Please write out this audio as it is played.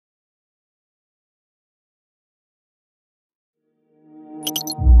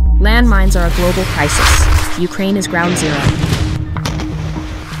Landmines are a global crisis. Ukraine is ground zero.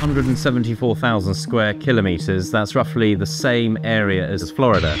 174,000 square kilometers, that's roughly the same area as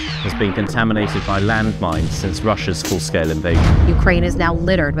Florida, has been contaminated by landmines since Russia's full-scale invasion. Ukraine is now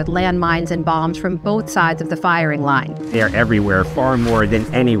littered with landmines and bombs from both sides of the firing line. They are everywhere, far more than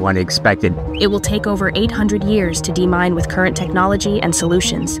anyone expected. It will take over 800 years to demine with current technology and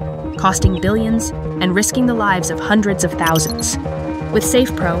solutions, costing billions and risking the lives of hundreds of thousands. With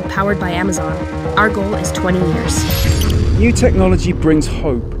SafePro, powered by Amazon, our goal is 20 years. New technology brings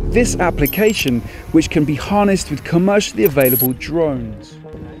hope. This application, which can be harnessed with commercially available drones.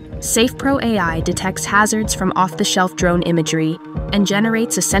 SafePro AI detects hazards from off-the-shelf drone imagery and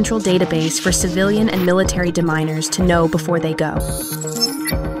generates a central database for civilian and military deminers to know before they go.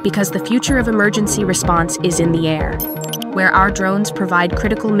 Because the future of emergency response is in the air, where our drones provide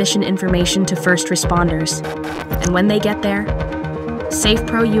critical mission information to first responders. And when they get there,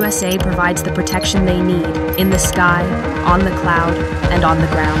 SafePro USA provides the protection they need in the sky, on the cloud, and on the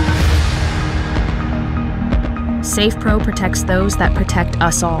ground. SafePro protects those that protect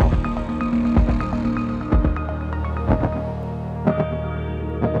us all.